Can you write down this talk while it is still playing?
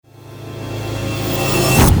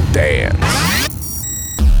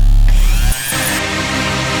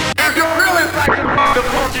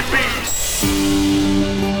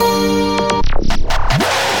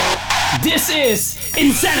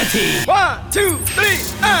InZanity! 1, 2, 3,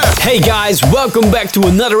 Hey guys, welcome back to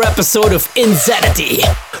another episode of InZanity.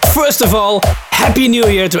 First of all, Happy New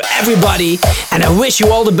Year to everybody, and I wish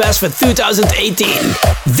you all the best for 2018.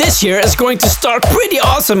 This year is going to start pretty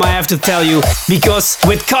awesome, I have to tell you, because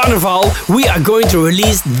with Carnival we are going to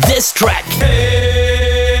release this track.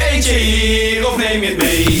 Hey, eentje hier of neem je het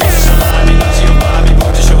mee?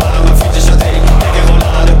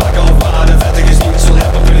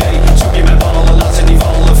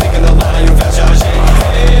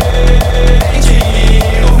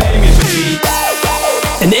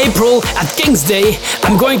 In April, at King's Day,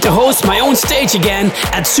 I'm going to host my own stage again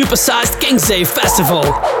at Supersized King's Day Festival.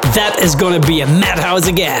 That is gonna be a madhouse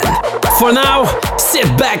again. For now, sit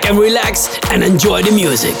back and relax and enjoy the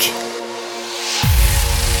music.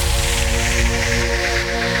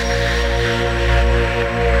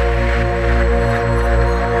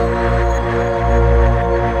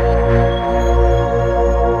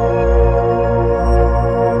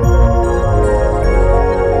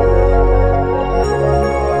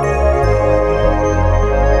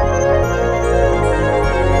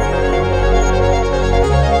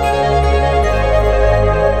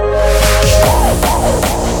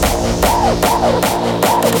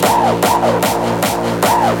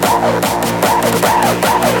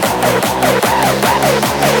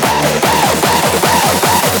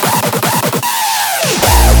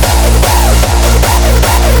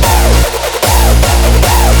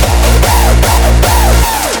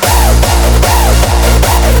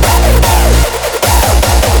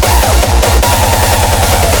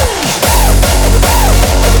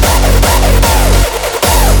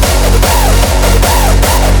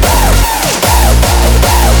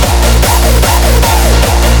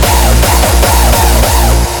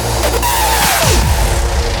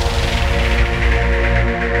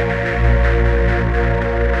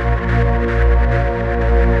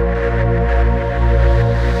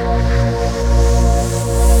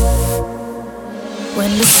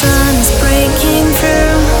 When the sun is breaking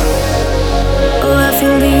through, oh, I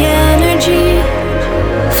feel the energy.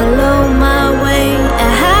 Follow my way, I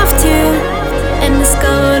have to, and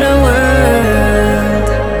discover the world.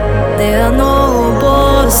 There are no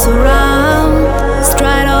borders around.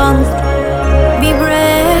 Stride on, be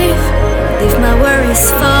brave. Leave my worries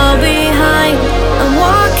far behind. I'm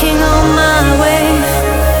walking on my way.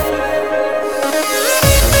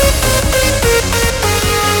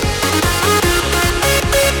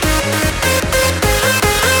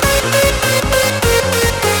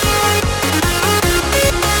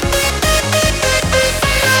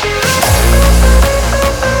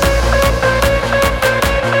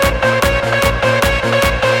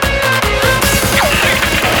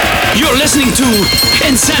 You're listening to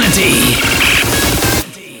InZanity.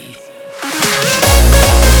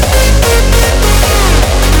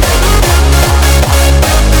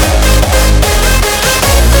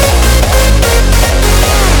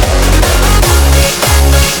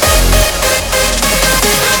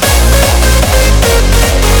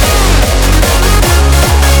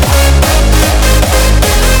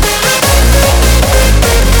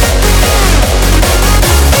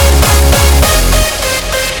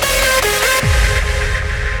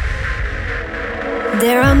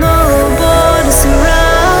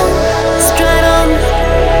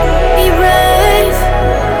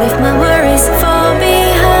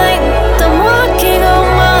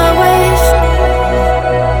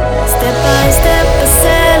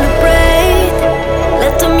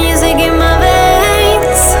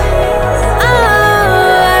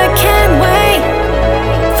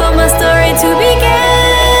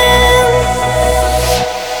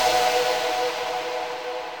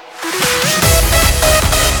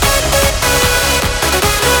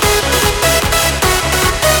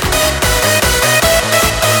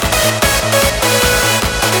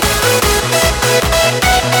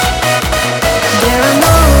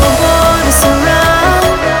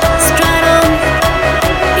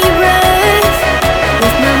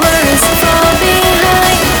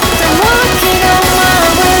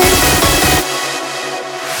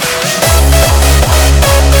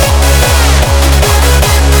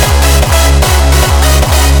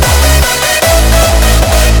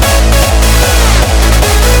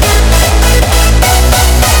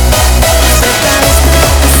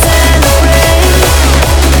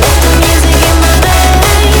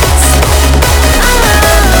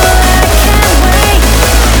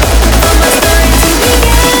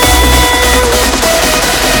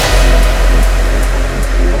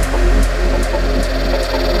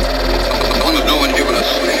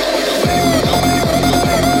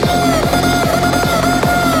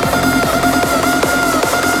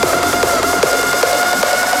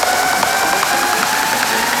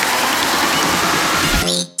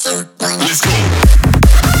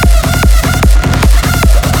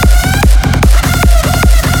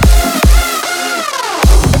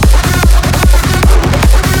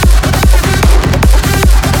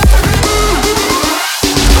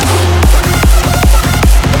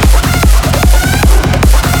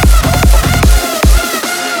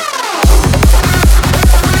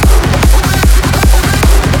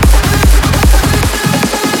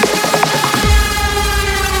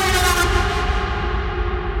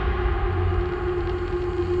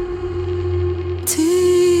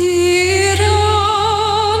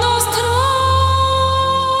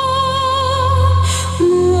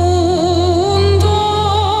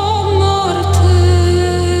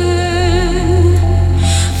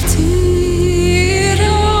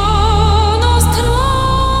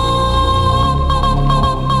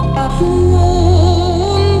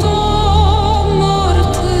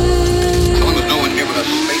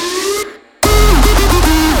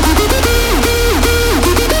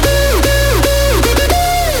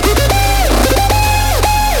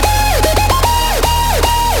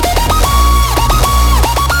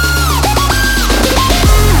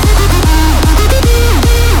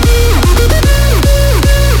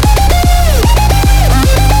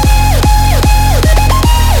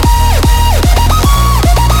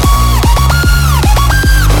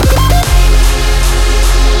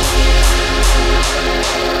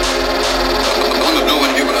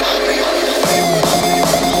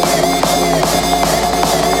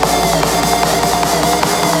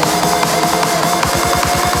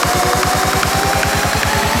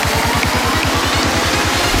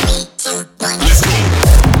 Device.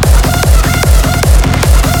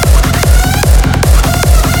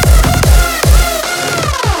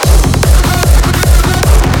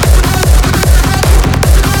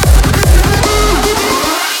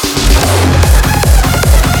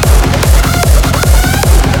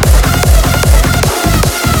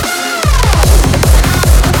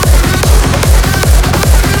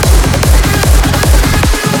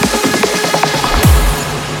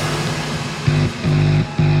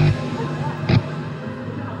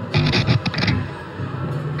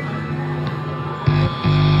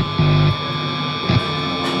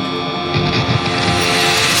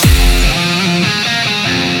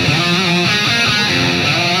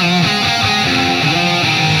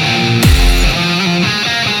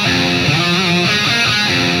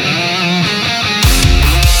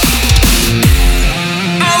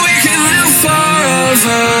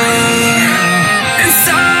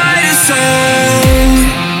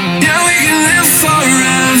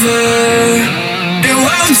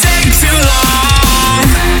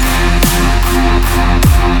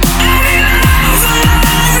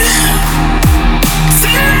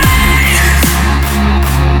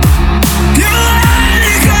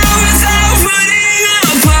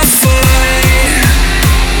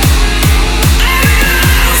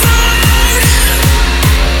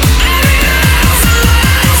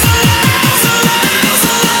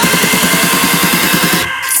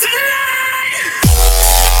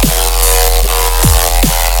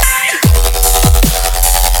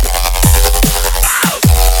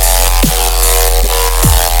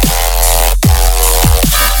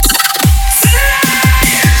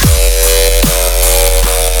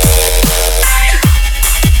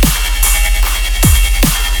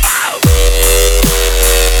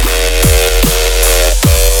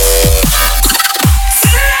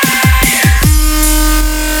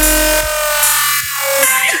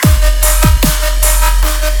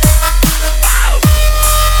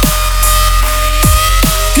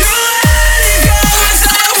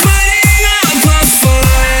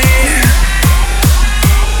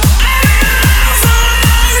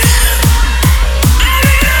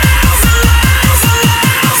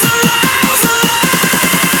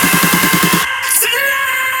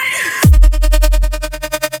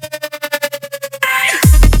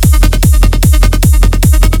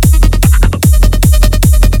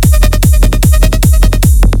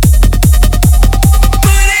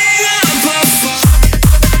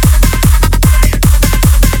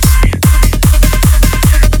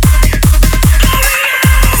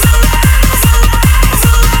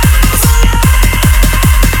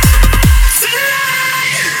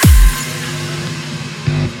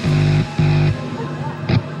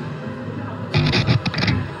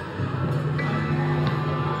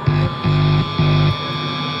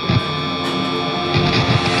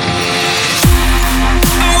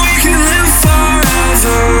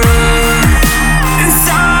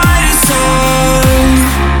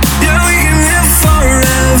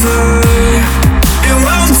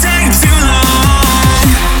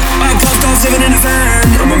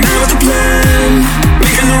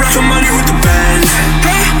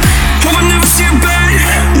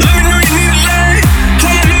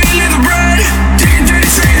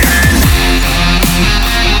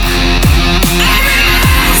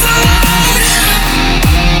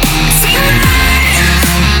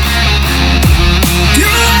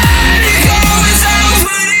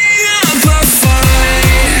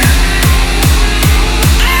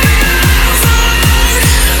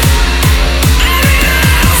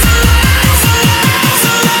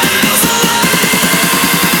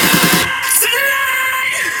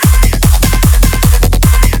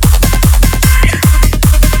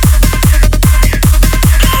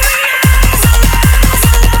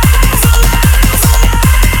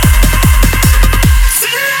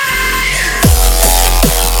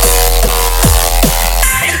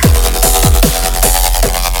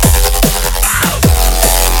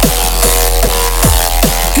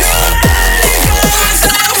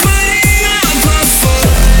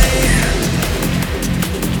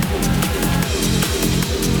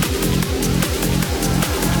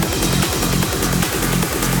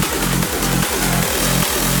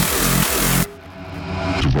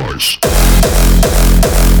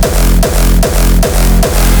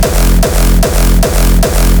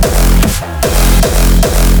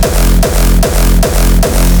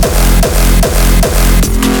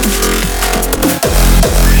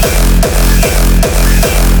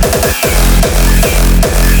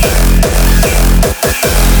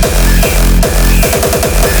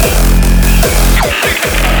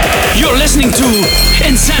 You're listening to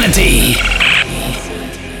InZanity.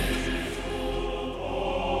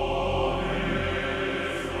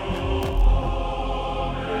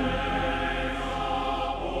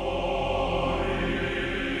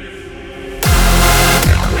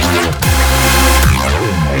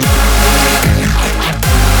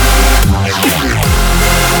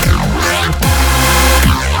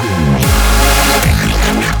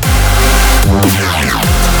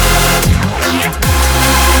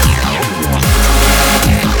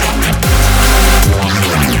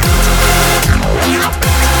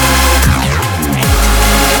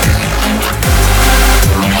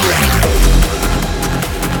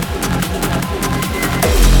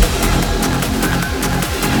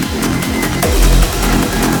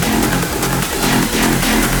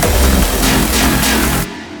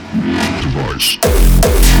 Device.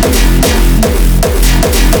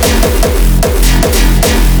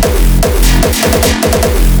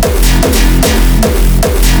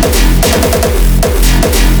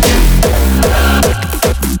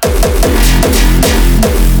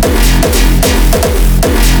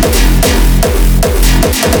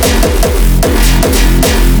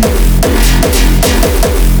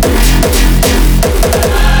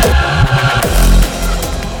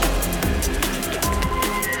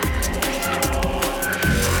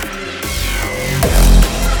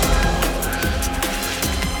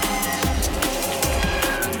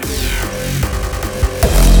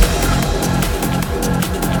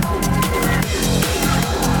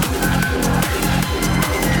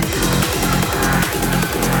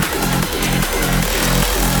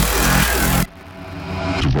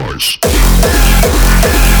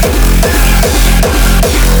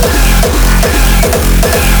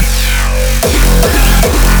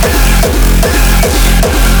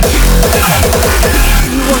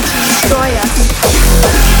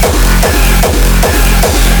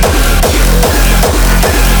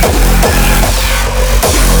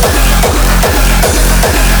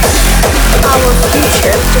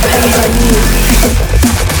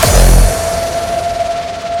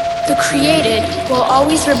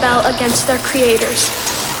 Rebel against their creators.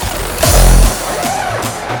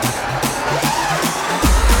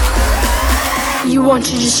 You want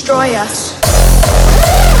to destroy us.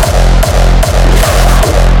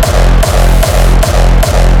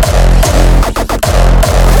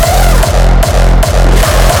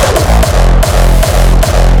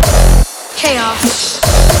 Chaos.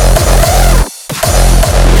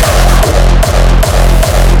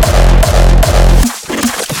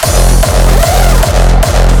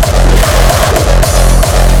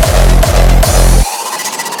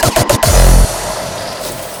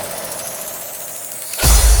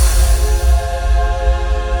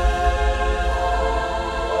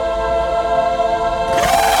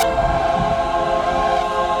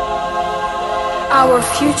 Our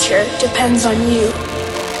future depends on you.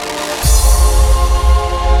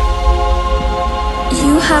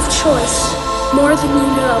 You have choice, more than you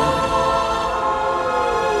know.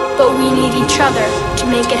 But we need each other to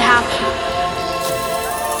make it happen.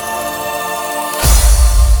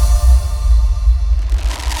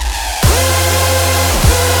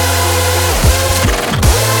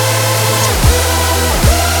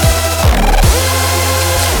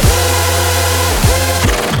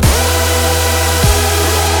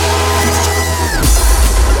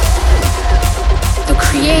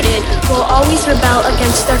 Will always rebel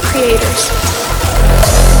against their creators.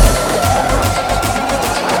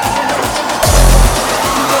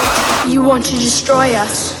 You want to destroy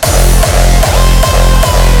us.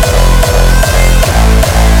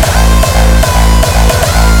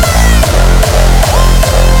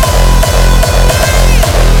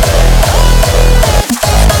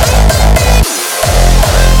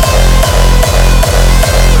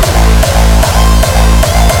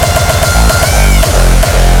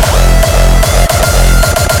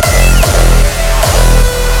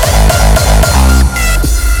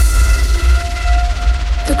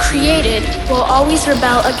 Will always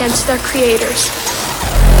rebel against their creators.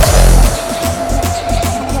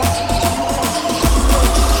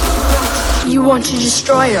 You want to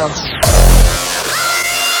destroy us.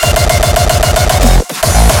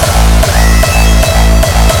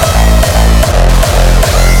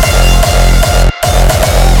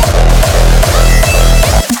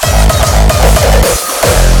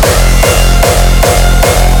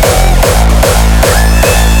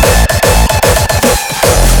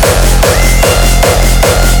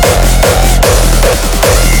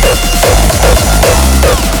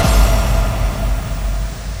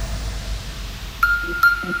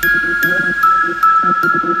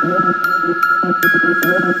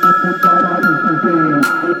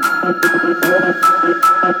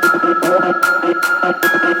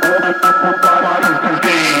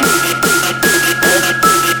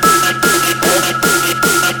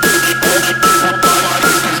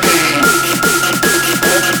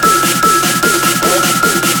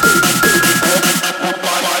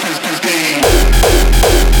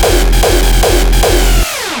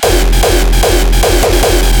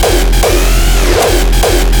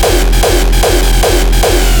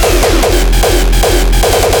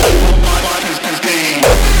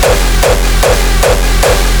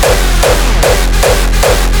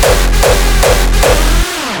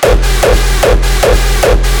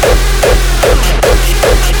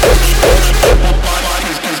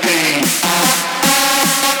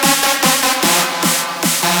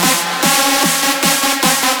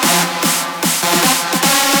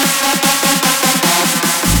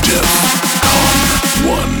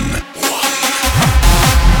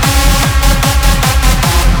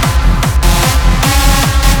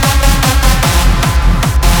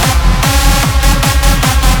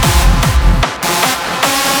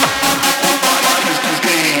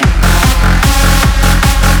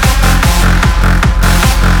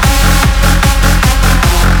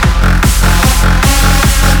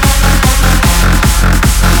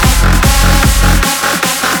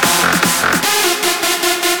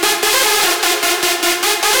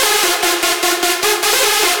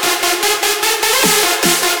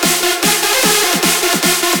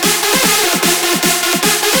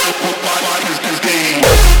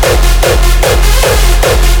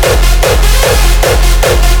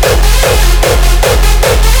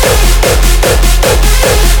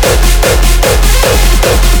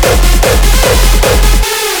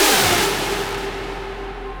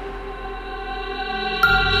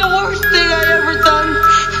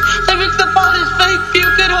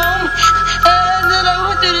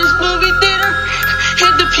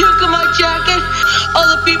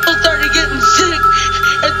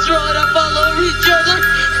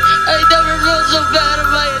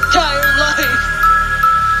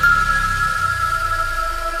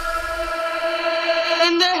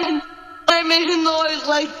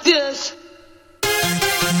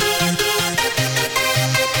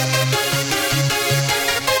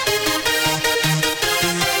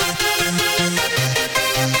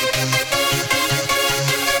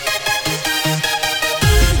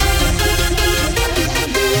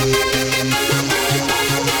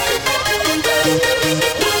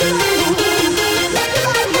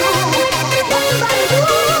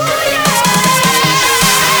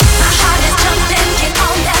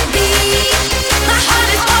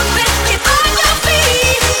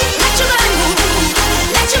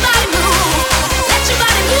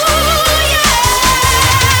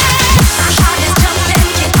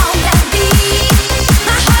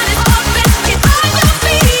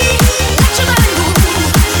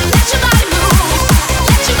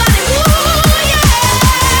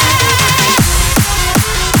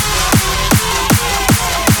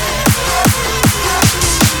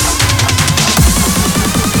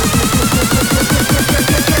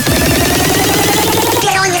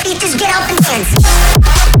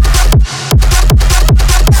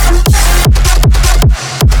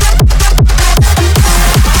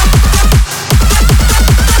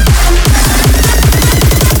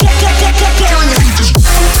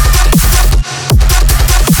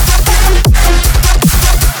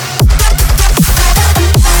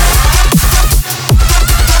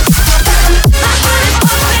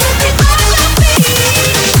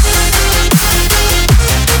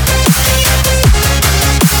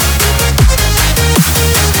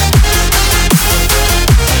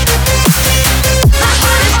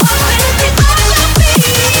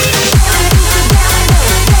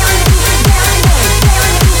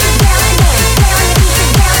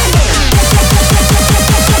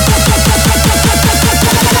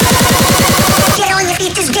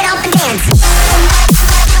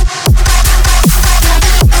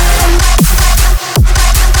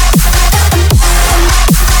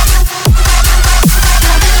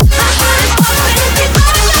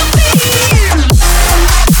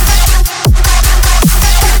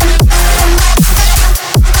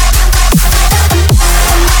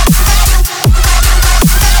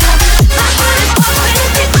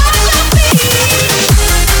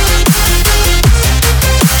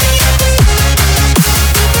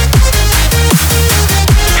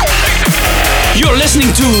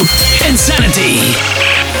 listening to InZanity.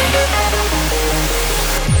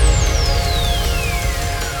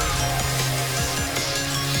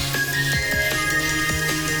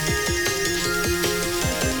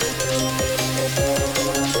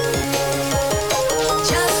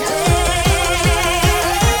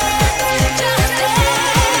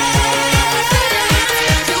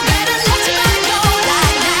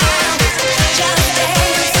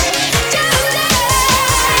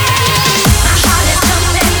 My heart is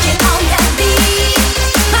jumping, get on that beat.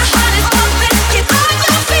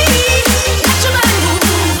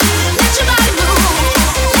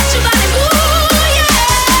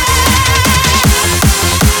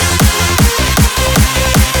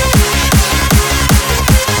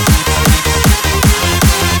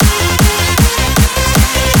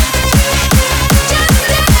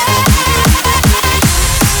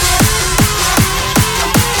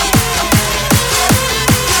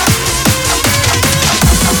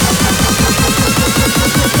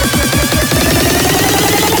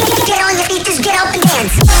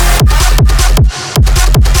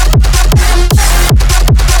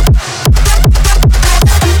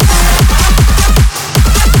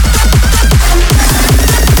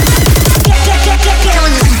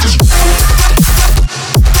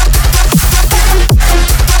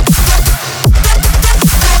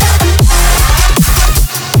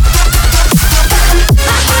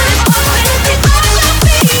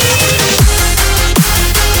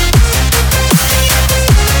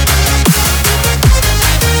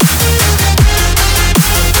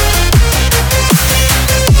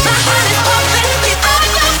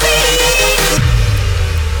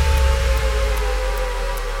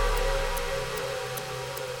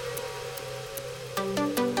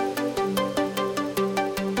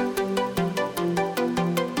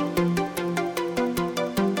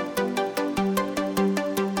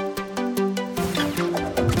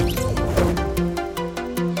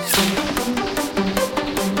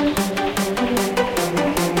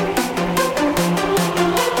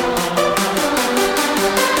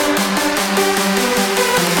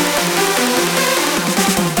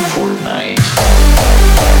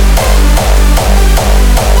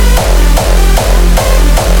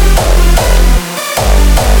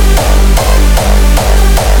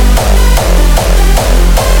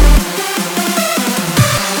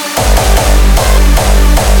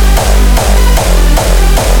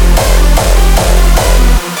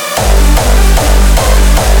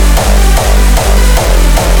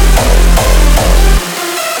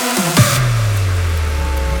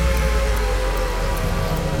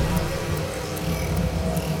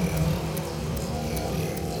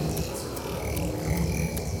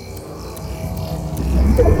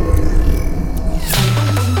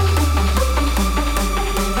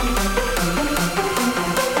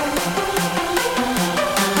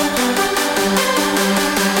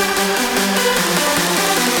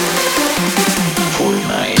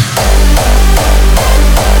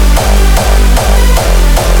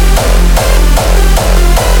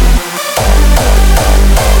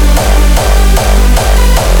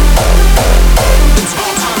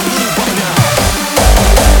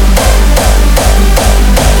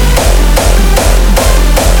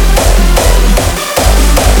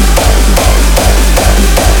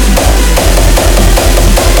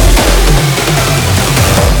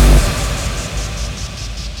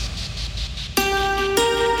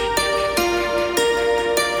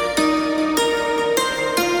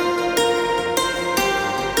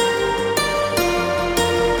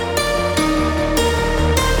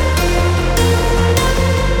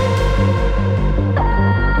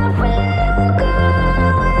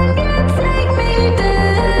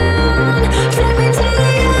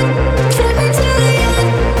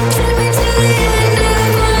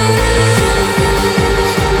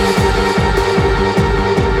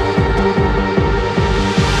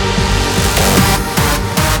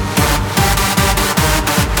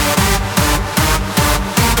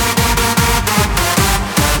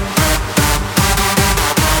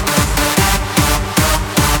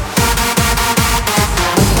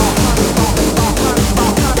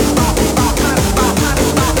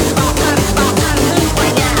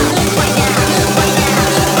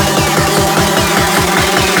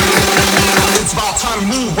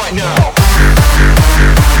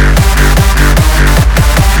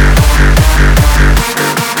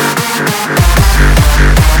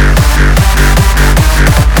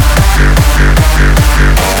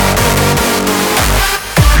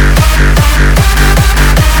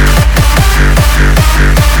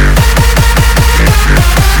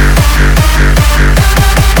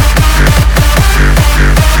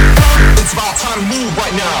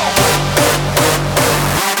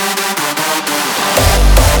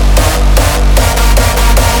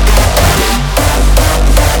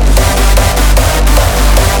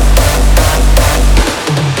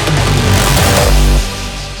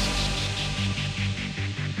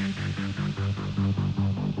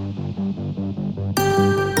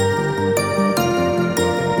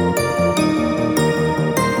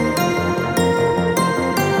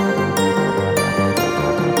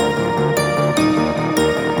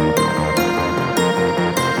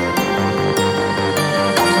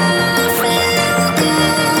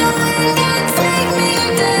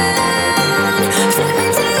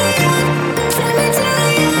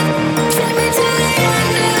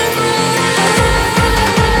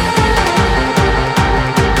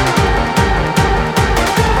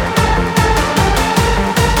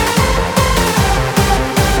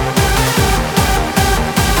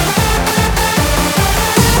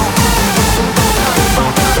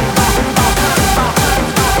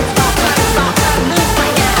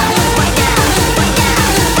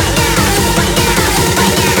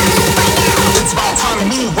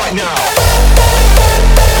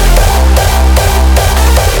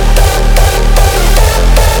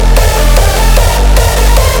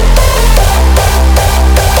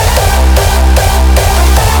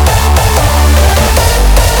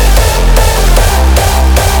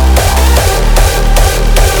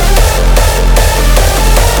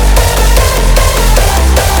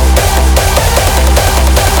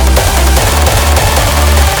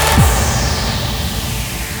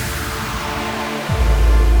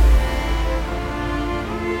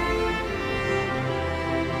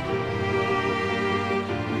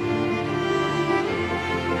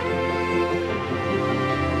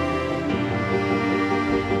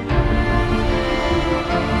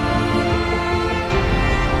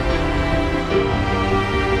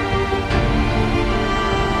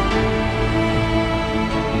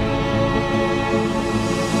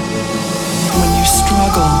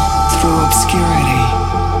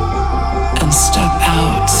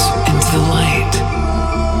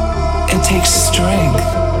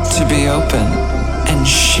 open and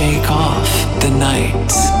shake off the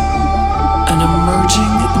night. An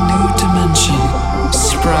emerging new dimension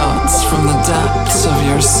sprouts from the depths of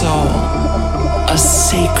your soul. A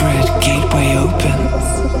sacred gateway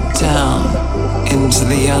opens down into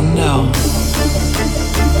the unknown.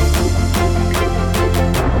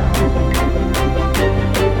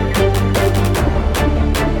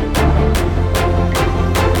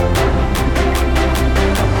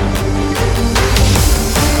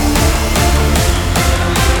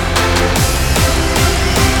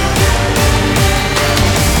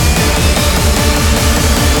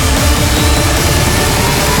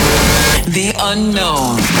 The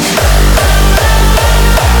unknown.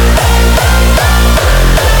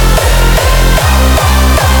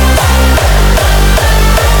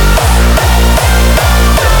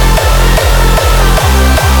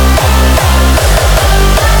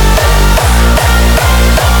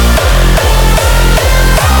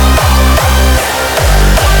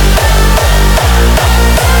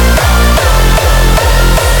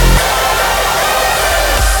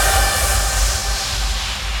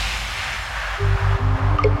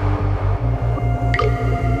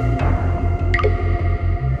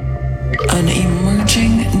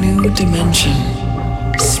 Dimension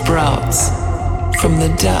sprouts from the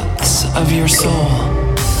depths of your soul.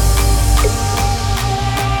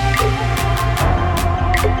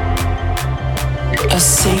 A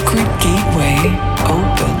sacred gateway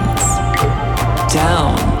opens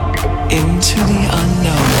down into the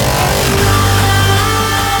unknown.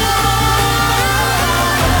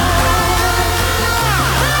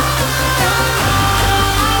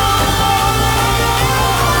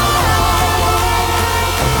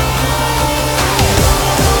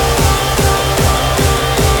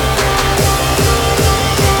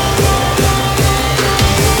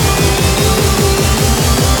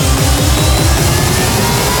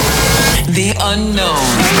 The unknown.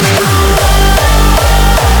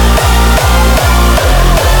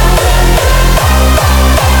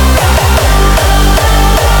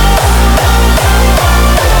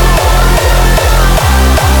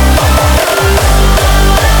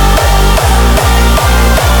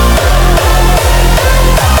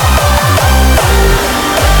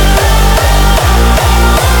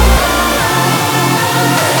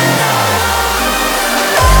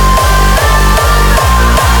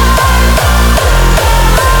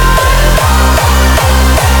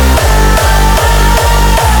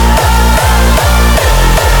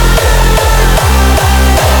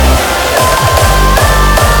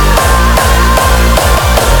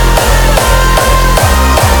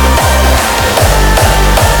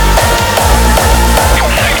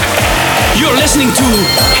 Listening to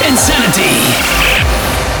InZanity.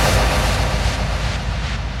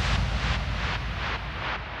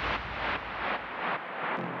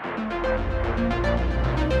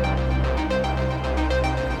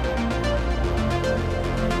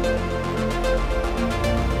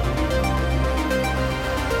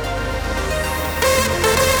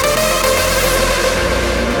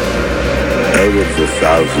 Out of the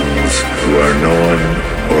thousands who are known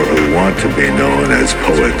or who want to be known as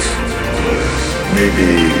poets,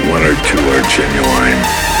 maybe one or two are genuine,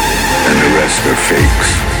 and the rest are fakes,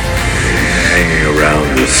 hanging around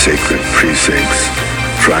the sacred precincts,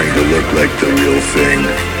 trying to look like the real thing.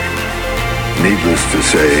 Needless to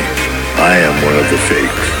say, I am one of the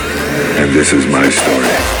fakes, and this is my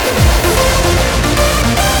story.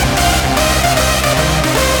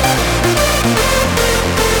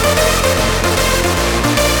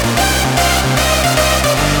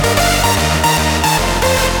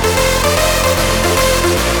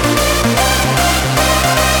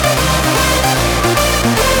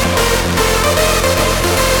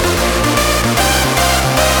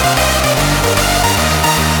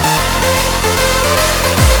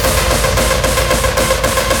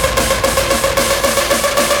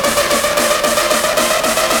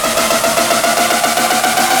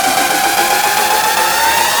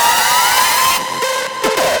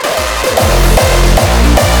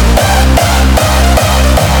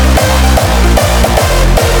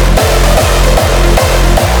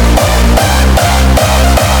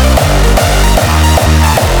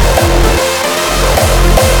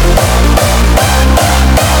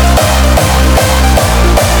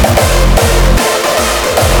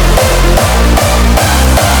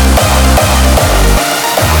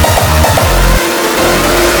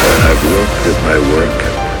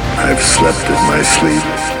 slept at my sleep.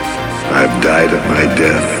 I've died at my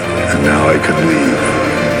death, and now I can leave.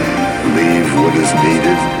 Leave what is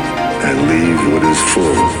needed, and leave what is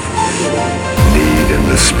full. Need in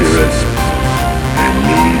the spirit, and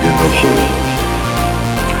need in the whole.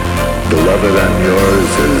 beloved, I'm yours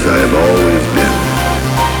as I've always been.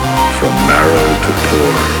 From marrow to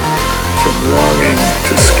pore, from longing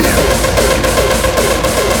to skin.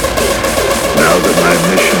 Now that my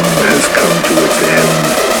mission has come to its end,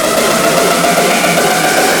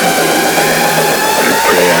 I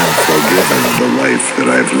pray I'm forgiven the life that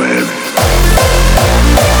I've led.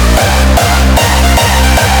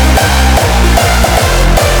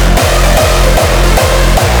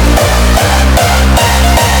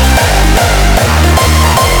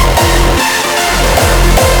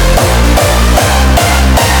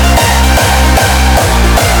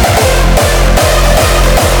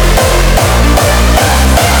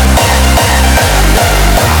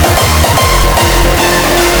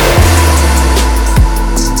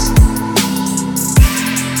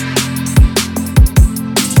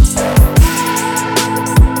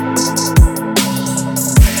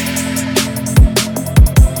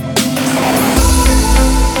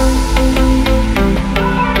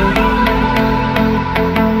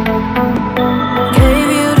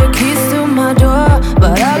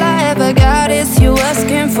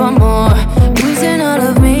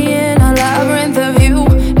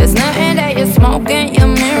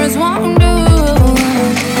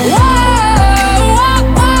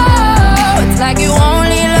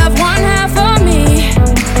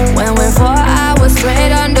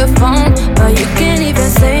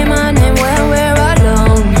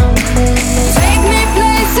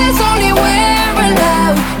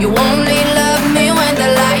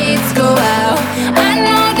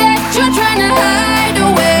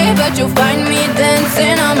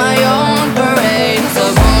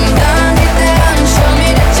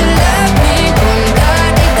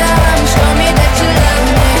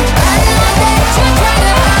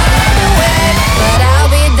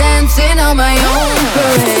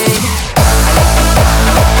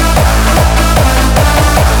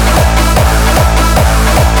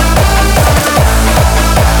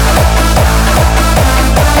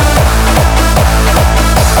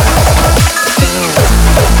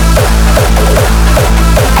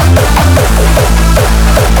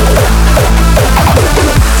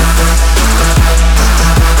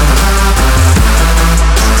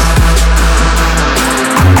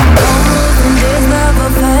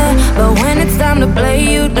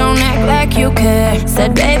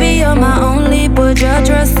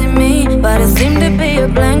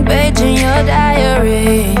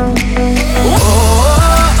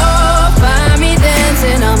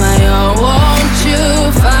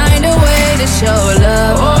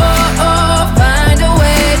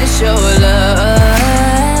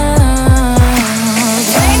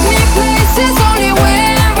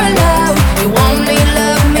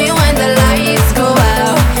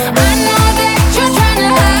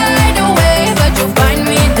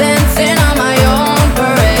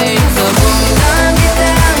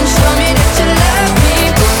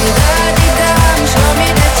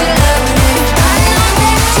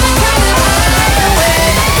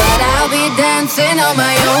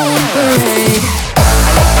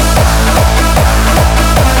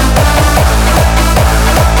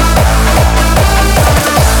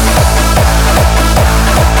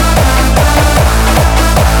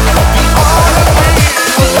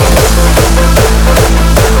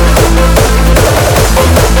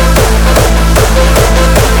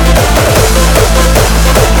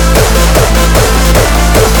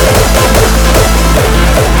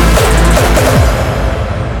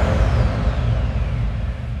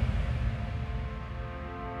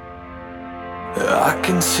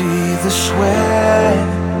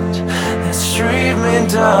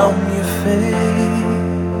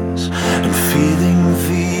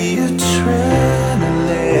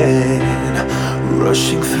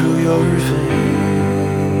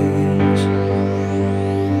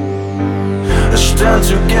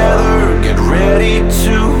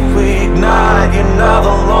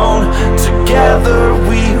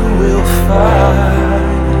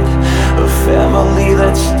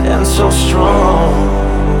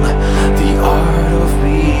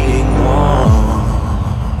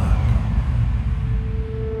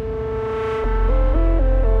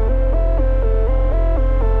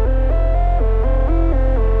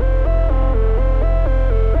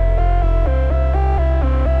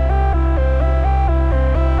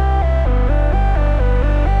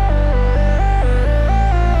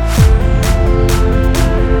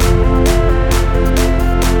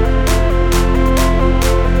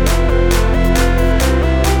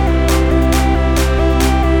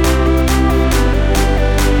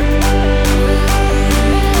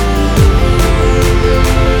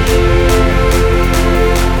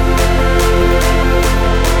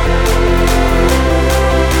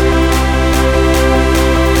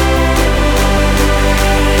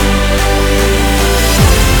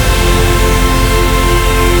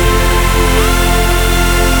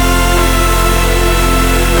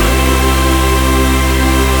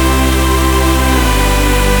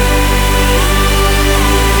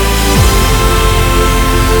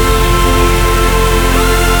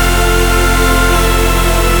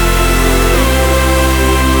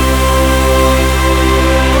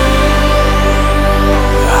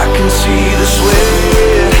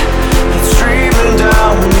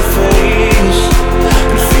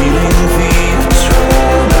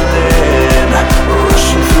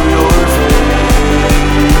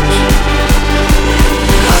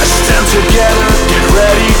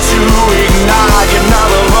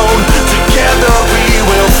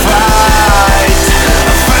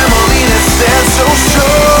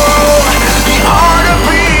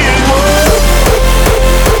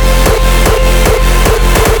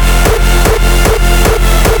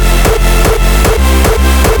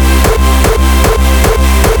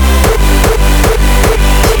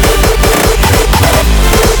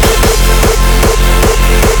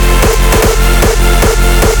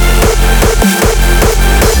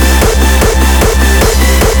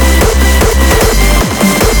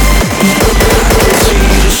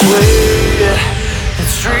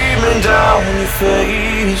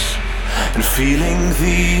 Feeling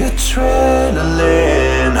the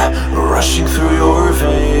adrenaline rushing through your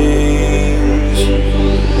veins.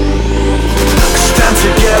 Stand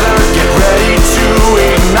together, get ready to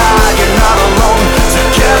ignite. You're not alone,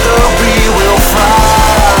 together we will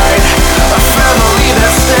fight. A family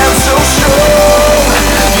that stands so strong.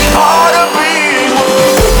 The art of being one.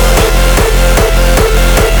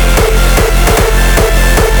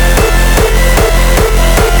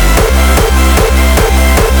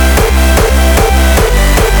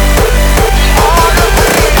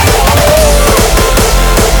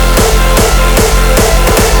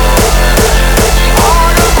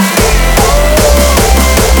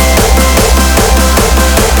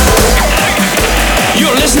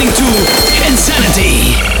 Listening to InZanity.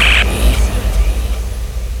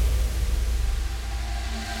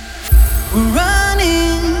 We're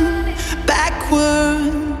running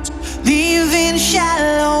backwards, leaving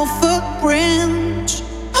shallow footprints,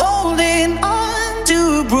 holding on to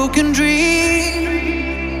a broken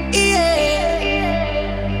dream. Yeah,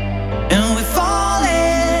 and we're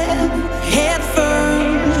falling head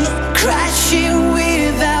first, crashing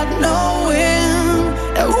without knowing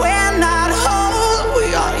that we're not whole, we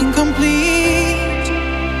are incomplete.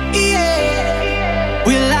 Yeah,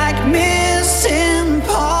 we're like missing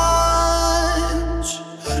parts.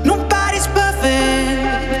 Nobody's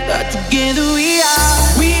perfect, but together we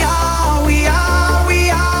are. We are, we are, we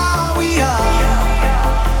are, we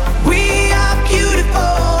are. We are pure.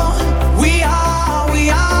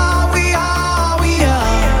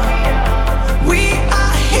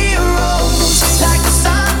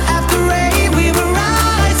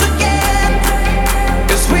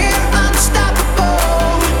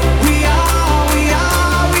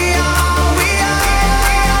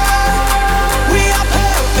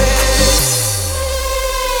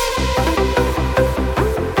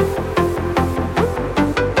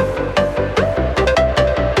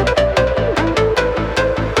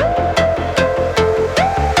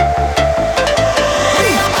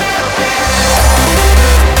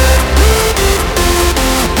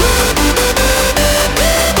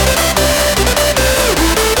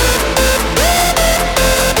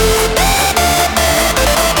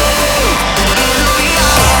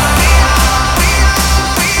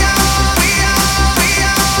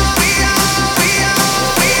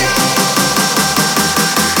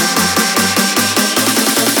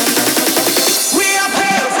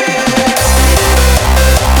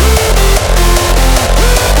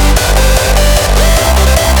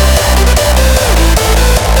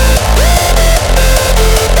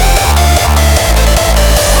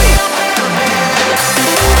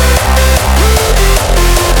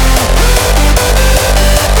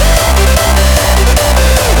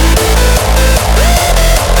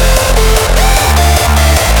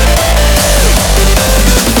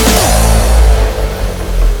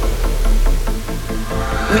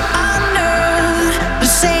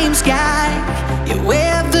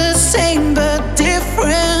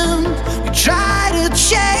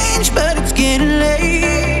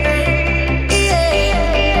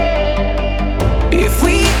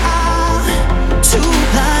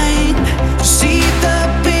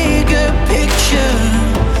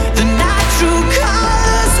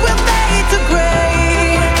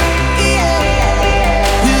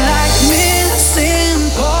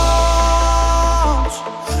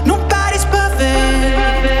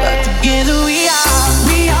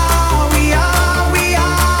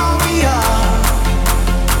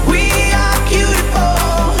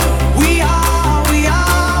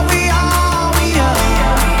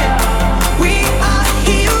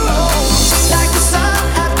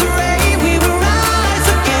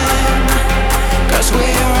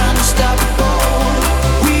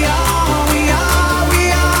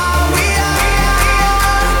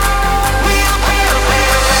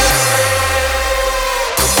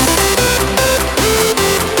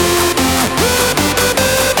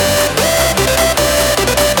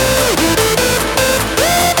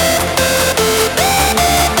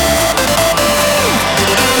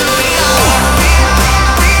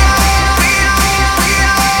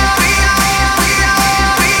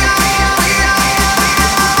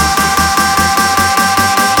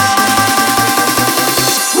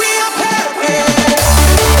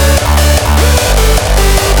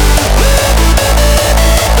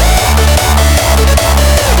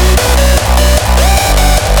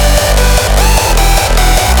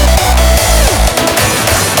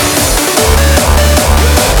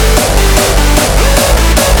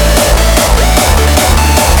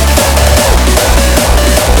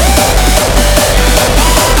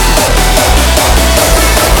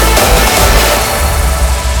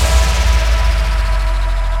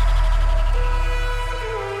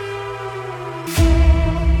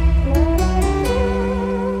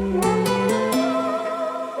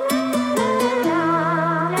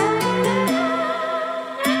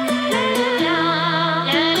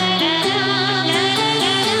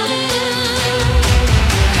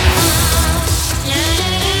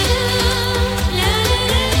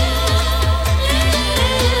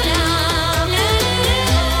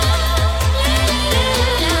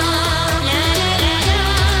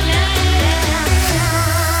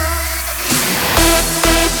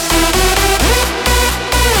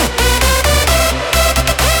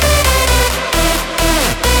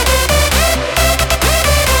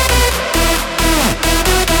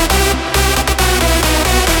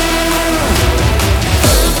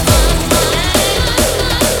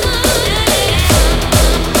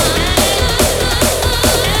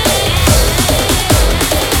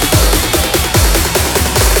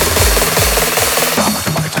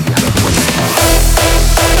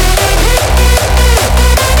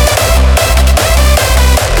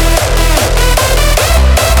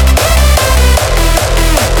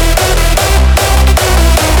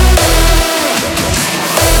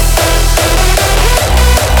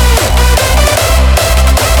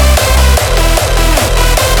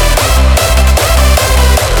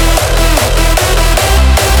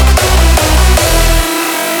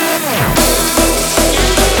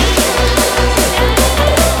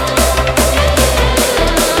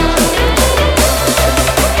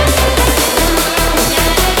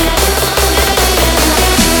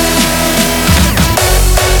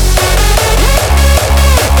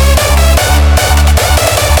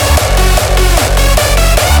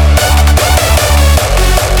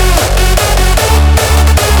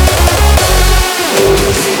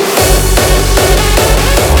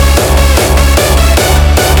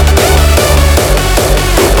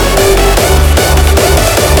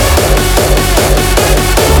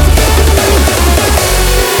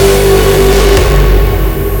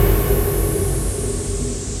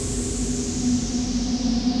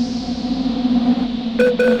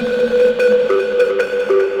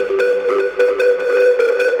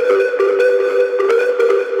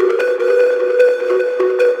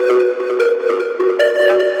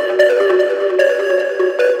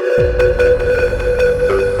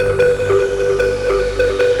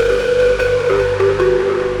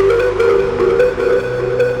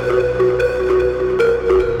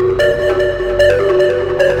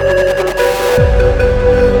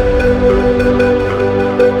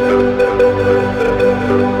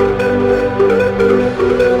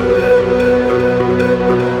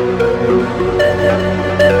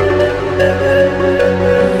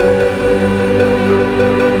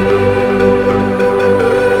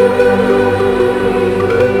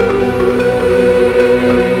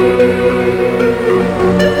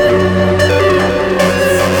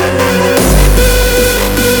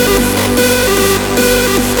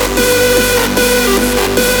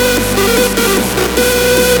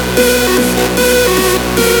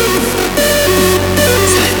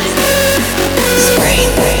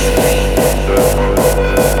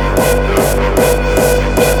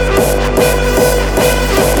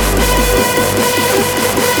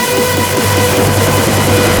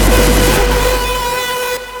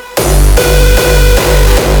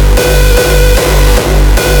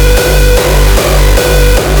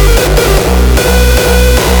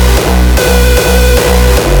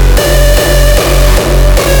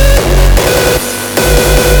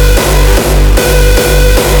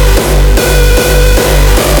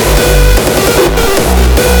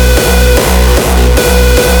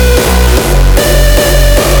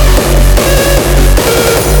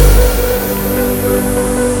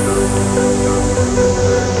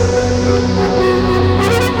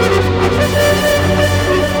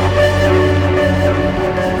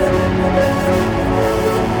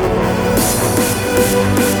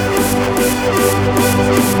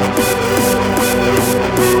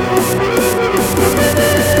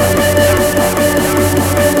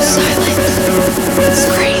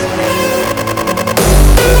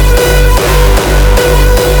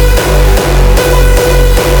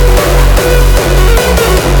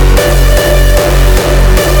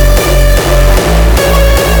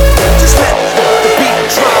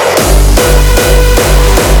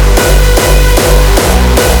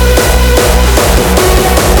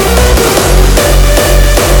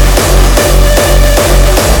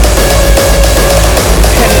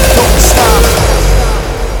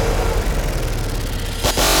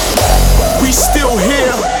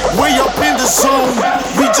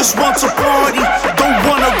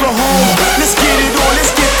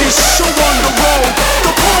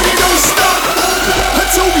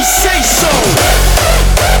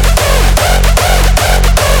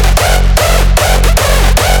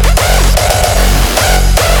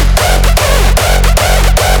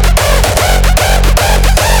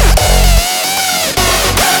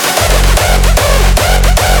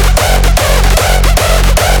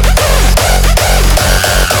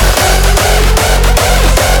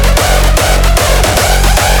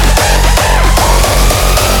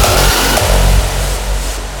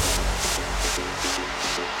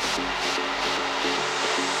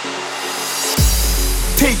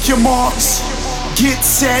 Take your marks, get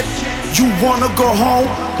set. You wanna go home?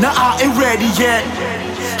 Nah, I ain't ready yet.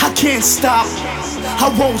 I can't stop, I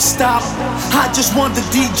won't stop. I just want the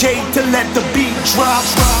DJ to let the beat drop.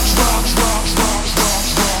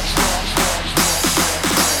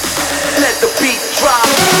 Let the beat drop.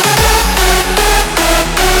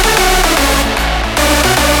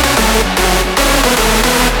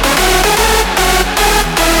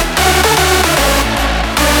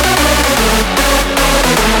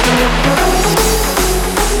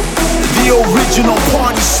 The original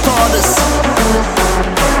party starters.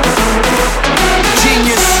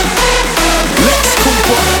 Genius, Lex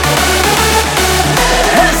Cooper.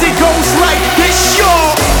 As it goes like this,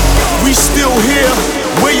 y'all. We still here,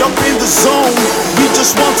 way up in the zone. We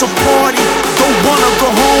just want to party, don't wanna go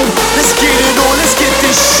home. Let's get it on, let's get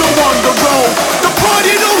this show on the road. The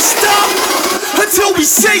party don't stop until we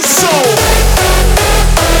say so.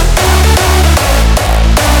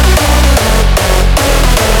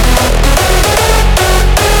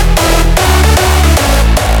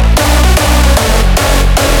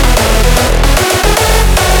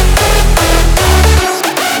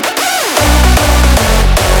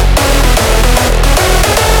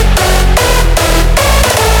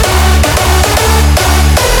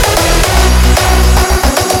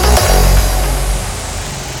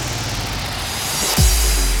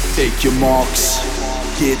 Take your marks,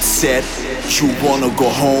 get set. You wanna go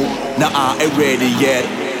home? Nah, I ain't ready yet.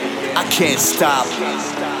 I can't stop,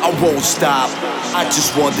 I won't stop. I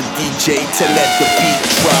just want the DJ to let the beat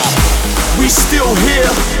drop. We still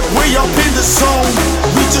here, way up in the zone.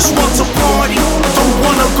 We just want to party, don't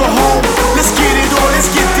wanna go home. Let's get it on,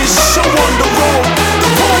 let's get this show on the road. The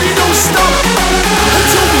party don't stop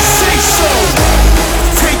until we say so.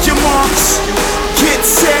 Take your marks, get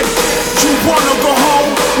set. You wanna go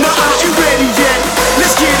home? Nah, I ain't ready yet.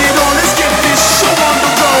 Let's get it on, let's get this show on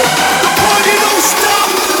the road. The party don't stop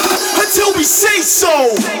until we say so.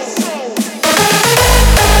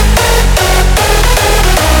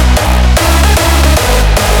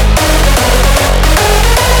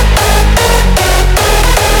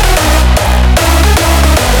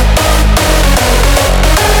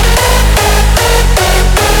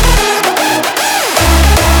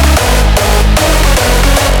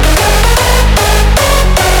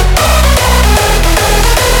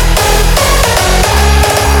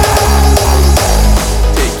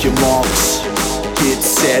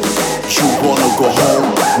 You wanna go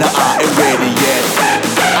home? Nah, I ain't ready yet.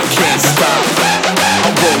 I can't stop, I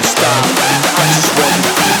won't stop. I just want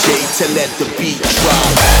the DJ to let the beat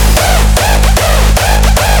drop.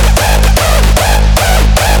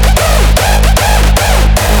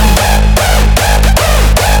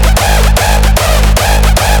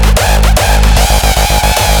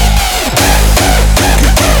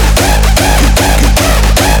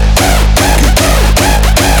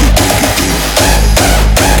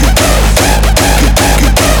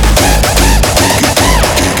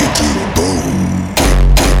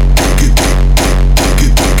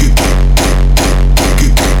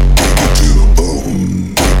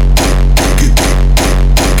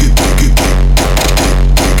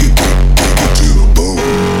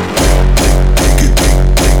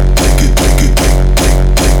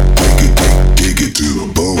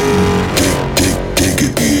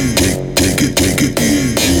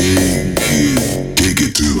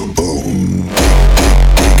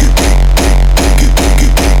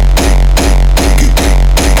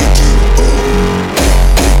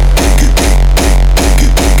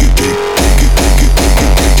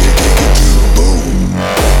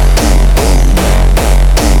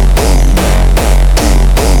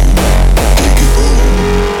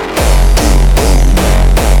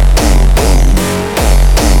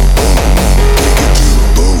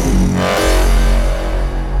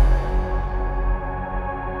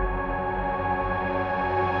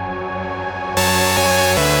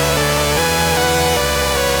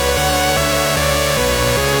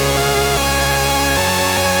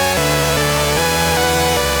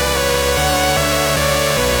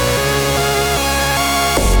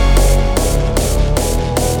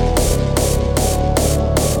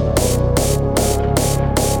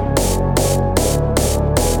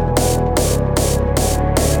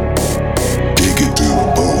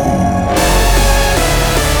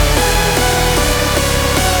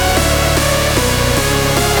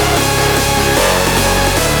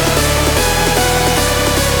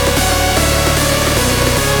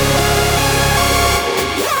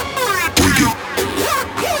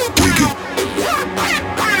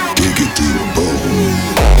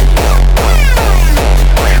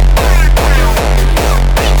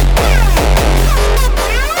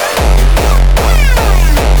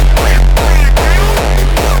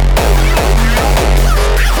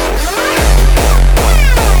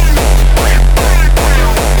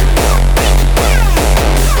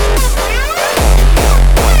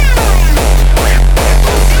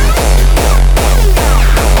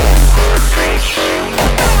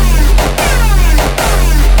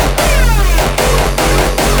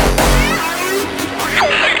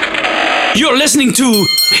 listening to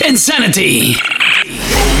InZanity.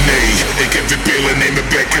 Nee, ik heb weer pillen, neem mijn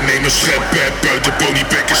bek en neem een schep. Buiten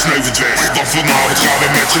ponypacken sneuvelt weg. Want vanavond gaan we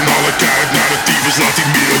met z'n allen keihard naar de tyfus. Laat die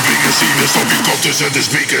middelvinger zien en stop je kop tussen de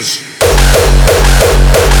speakers.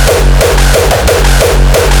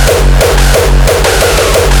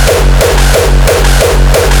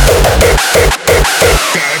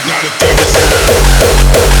 Keihard naar de tyfus.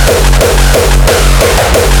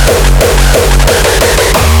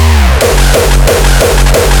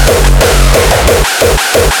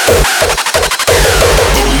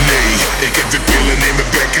 Oh nee, ik heb weer pillen, neem mijn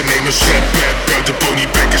bek en neem een schep. Buiten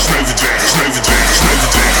ponypacken sneuvelt weg, sneuvelt weg,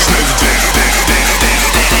 sneuvelt weg, sneuvelt weg.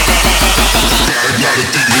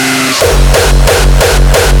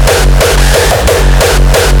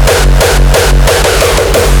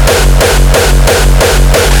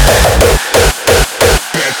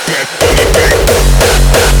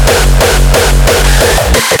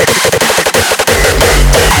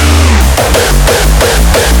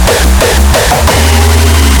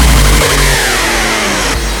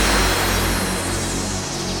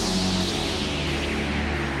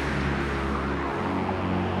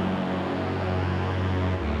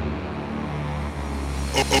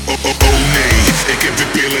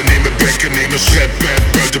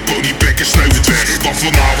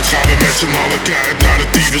 Keihard naar de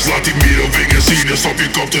tyfus. Laat die middelvinger zien en stop je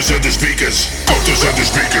kop tussen de speakers. Kop tussen de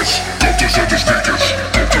speakers. Kop tussen de speakers.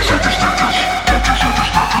 Kop tussen de speakers. Kop tussen de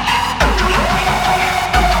speakers.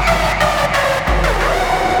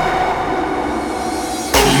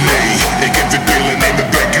 Oh nee, ik heb weer pillen, neem mijn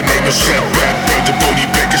bek en neem een schep. Buiten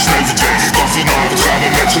ponypacken sneuvelt weg. Want vanavond gaan we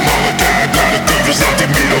met z'n allen keihard naar de tyfus. Laat die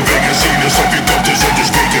middelvinger zien en stop je kop tussen de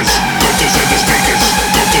speakers. Kop tussen de speakers.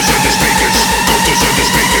 Kop tussen de speakers. Kop tussen de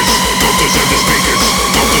speakers. Kop tussen de speakers.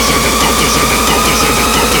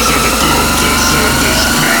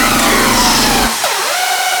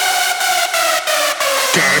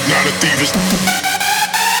 Keihard naar de tyfus.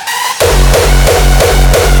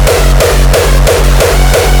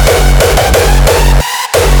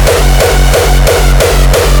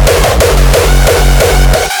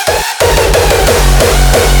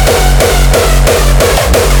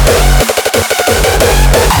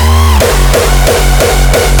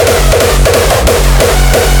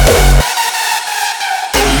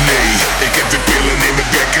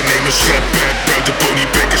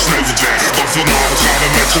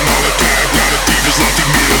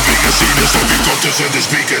 Tussen de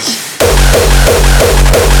speakers.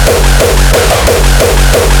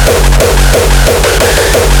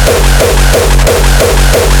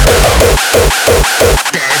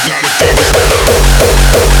 Keihard naar de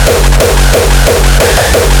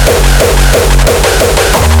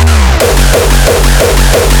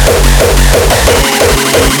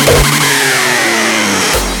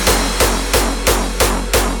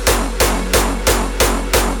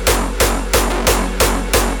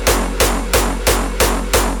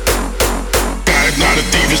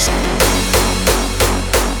tyfus.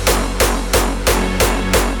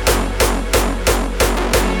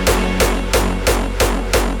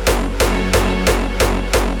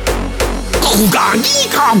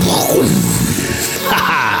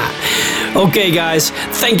 Okay guys,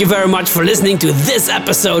 thank you very much for listening to this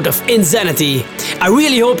episode of InZanity. I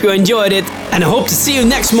really hope you enjoyed it and I hope to see you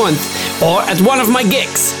next month or at one of my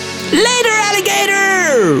gigs. Later,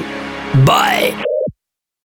 alligator! Bye!